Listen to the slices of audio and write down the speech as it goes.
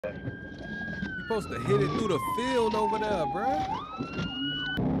You supposed to hit it through the field over there, bruh.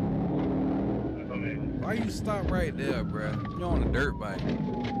 Why you stop right there, bruh? You're on a dirt bike.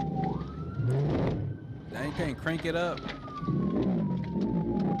 Now you can't crank it up.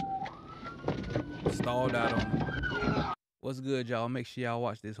 Stalled out on him. What's good, y'all? Make sure y'all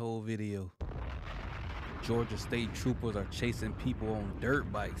watch this whole video. Georgia State troopers are chasing people on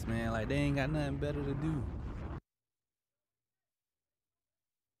dirt bikes, man. Like, they ain't got nothing better to do.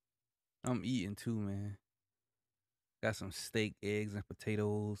 I'm eating too, man. Got some steak, eggs, and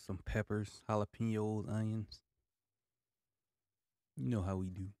potatoes, some peppers, jalapenos, onions. You know how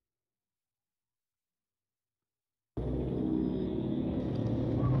we do.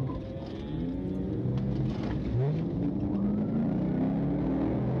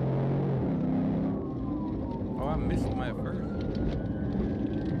 Oh, I missed him at first.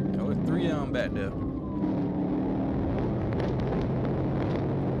 Oh, it's 3 of them back there.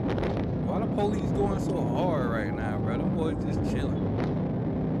 Why the police going so hard right now, bro? Them boys just chilling.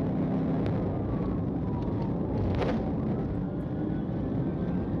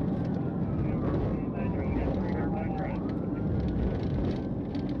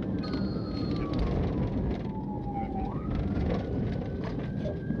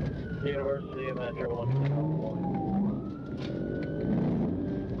 University of Metro 1.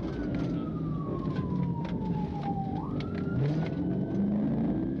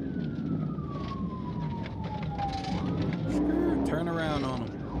 Turn around on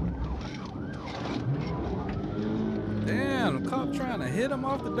him. Damn, the cop trying to hit him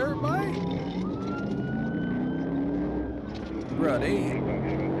off the dirt bike? Bro,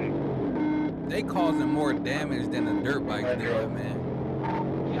 they causing more damage than the dirt bikes do, man.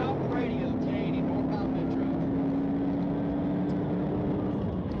 Radio 1080 northbound Metro.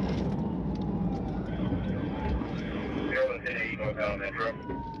 1080 northbound Metro.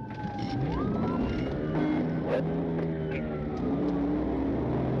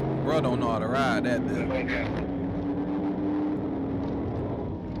 Bro don't know how to ride that bit.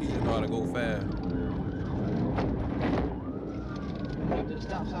 He just know how to go fast. Up to the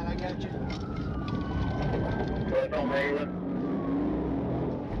stop sign, I got you. What's on Malin?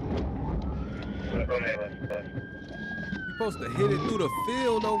 What's on Malin? You supposed to hit it through the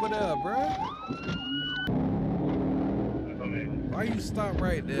field over there, bro. Why you stop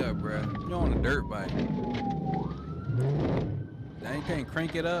right there, bro? You're on a dirt bike. Now you can't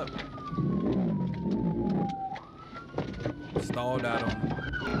crank it up. Stalled out on him.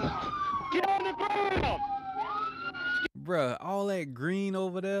 Get on the ground! Bruh, all that green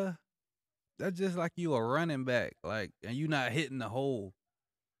over there, that's just like you a running back, like, and you not hitting the hole.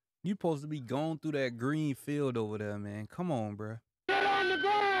 You supposed to be going through that green field over there, man. Come on, bruh. Get on the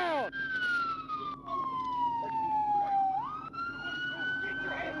ground!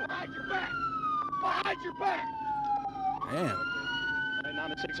 Behind your back! Behind your back! Damn. Hey,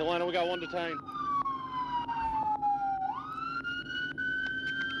 96 Atlanta, we got one detained.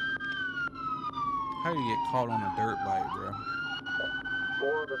 How you get caught on a dirt bike, bro?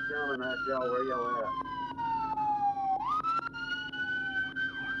 4 of us coming at y'all. Where y'all at?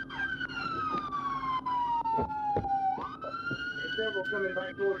 There's several coming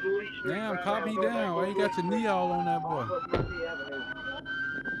back towards Lee Street. Damn, right copy now. down. Why you got your knee all on that boy? Off of Murphy Avenue.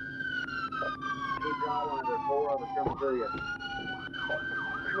 Keep driving. There's 4 of us coming through you.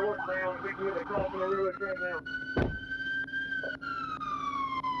 Northbound, we can get across the road right now.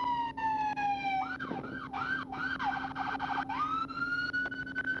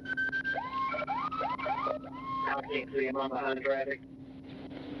 I can't see him. I'm behind traffic.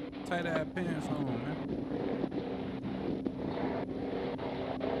 Tight ass pants on, man.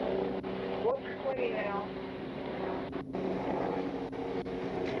 What's your clean now?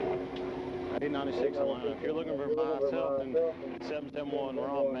 896 Atlanta. If you're looking for myself and 771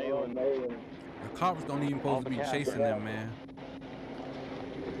 Ron Malin. The cops don't even supposed to be chasing them, man.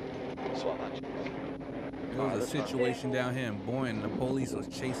 There was a situation down here in Boynton. The police was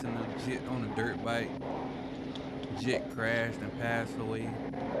chasing a jit on a dirt bike. Jit crashed and passed away.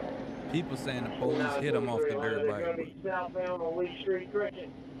 People saying the police hit him off the dirt bike. Southbound on Lee Street,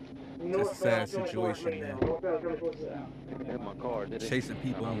 correction. Just a sad situation, man. My car, Chasing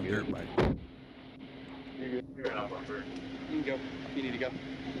people on a dirt bike. You can go. You need to go.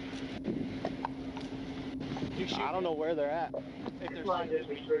 I don't know where they're at.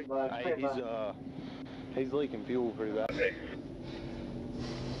 He's leaking fuel pretty bad.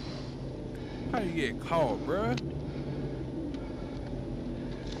 How you get caught, bruh?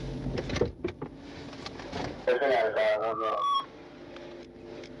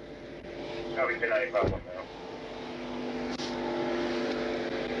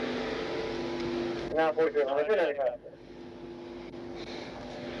 942, I'm in 95.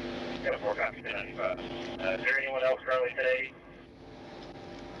 Got a 4 copy, 1095. Is there anyone else currently today?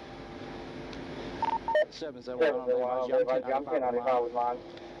 771, I'm 1095 with mine.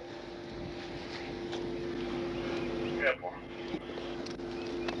 Yeah, 4.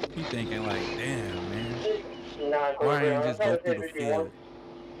 He thinking like, damn, man. 942, Why ain't just go through the field?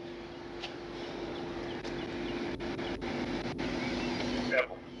 Yeah,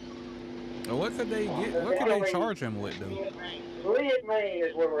 4. So what could they get? What could they charge him with though? Lee at Main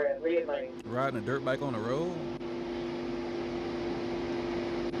is where we're at. Lee at Main. Riding a dirt bike on the road?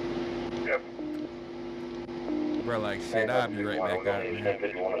 Yep. Bro, like shit, I'll be right back out, man.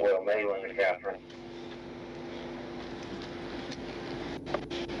 1051 Well, Mayland to Catherine.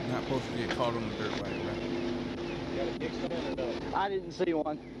 Not supposed to get caught on the dirt bike, bro. I didn't see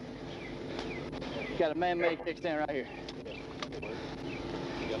one. Got a man-made kickstand right here.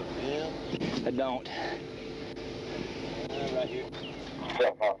 You got a pen? I don't. Right here.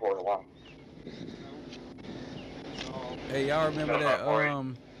 7541. Hey, y'all remember that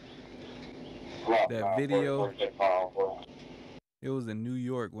video? It was in New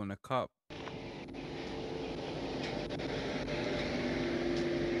York when the cop.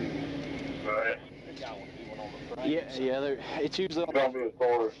 Yeah, it's usually on Gonna be a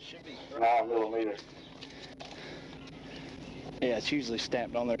source, 9mm. Yeah, it's usually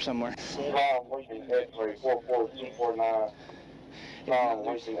stamped on there somewhere. Lincoln X-ray 44249.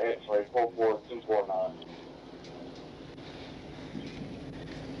 Lincoln X-ray 44249.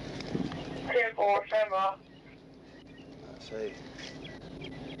 1047. Let's see.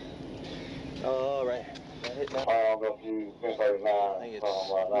 Oh, right. I'll go through 1039. I think it's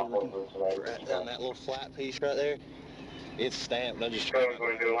right down that little flat piece right there. It's stamped. I just tried to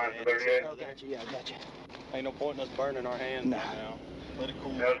Going to do line for 38. Oh, gotcha. Yeah, I gotcha. Ain't no point in us burning our hands Nah. right now. Let it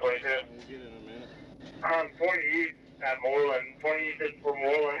cool. 22. We'll get it in a minute. 20 east at Moreland. 20 east is for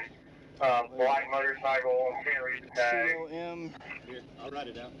Moreland. Black motorcycle. Can't read the tag. COM. Here, I'll write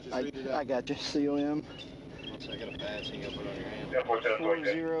it out. Just read it I out. gotcha. COM. Once I got a badge, so you gotta put it on your hand. Yeah, 47.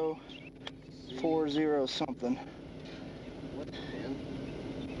 4040 something. What the pen?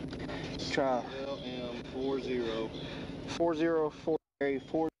 Try LM40. 404.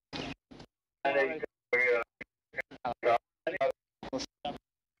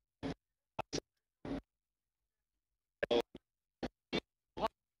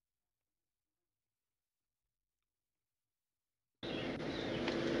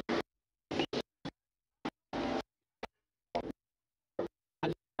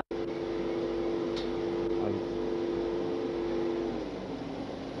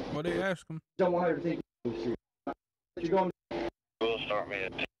 What they ask him? Don't want her to think you're going. We'll start me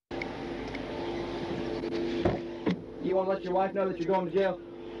at. You want to let your wife know that you're going to jail?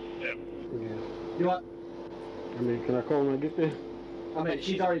 Yep. Yeah. You want? I mean, can I call when I get there? I mean,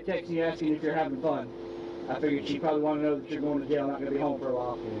 she's already texting you asking if you're having fun. I figured she probably want to know that you're going to jail, not going to be home for a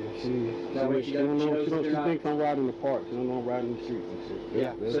while. Yeah, That way she thinks I'm riding the park. She don't know I'm riding the streets and shit.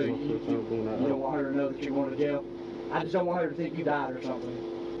 Yeah, That's so my you first time doing that. don't want her to know that you're going to jail? I just don't want her to think you died or something.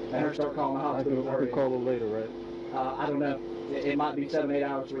 And her start calling the I hospital. can call her later, right? I don't know. It might be 7-8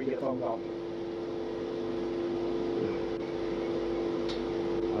 hours before we get a phone call.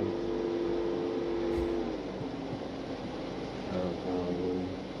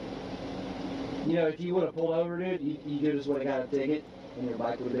 You know, if you would have pulled over, dude, you just would have got a ticket and your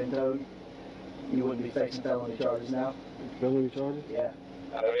bike would have been towed. You wouldn't be facing felony charges now. Felony charges? Yeah.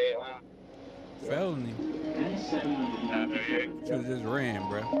 Felony. Should've just ran,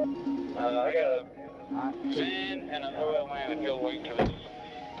 bro. I got a van and an oil man if you'll wait till this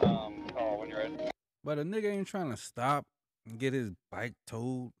call when you're ready. But a nigga ain't trying to stop and get his bike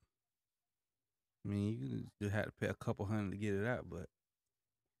towed. I mean, you just had to pay a couple $100 to get it out, but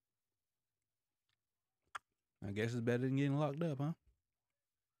I guess it's better than getting locked up, huh?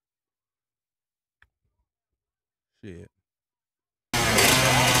 Shit.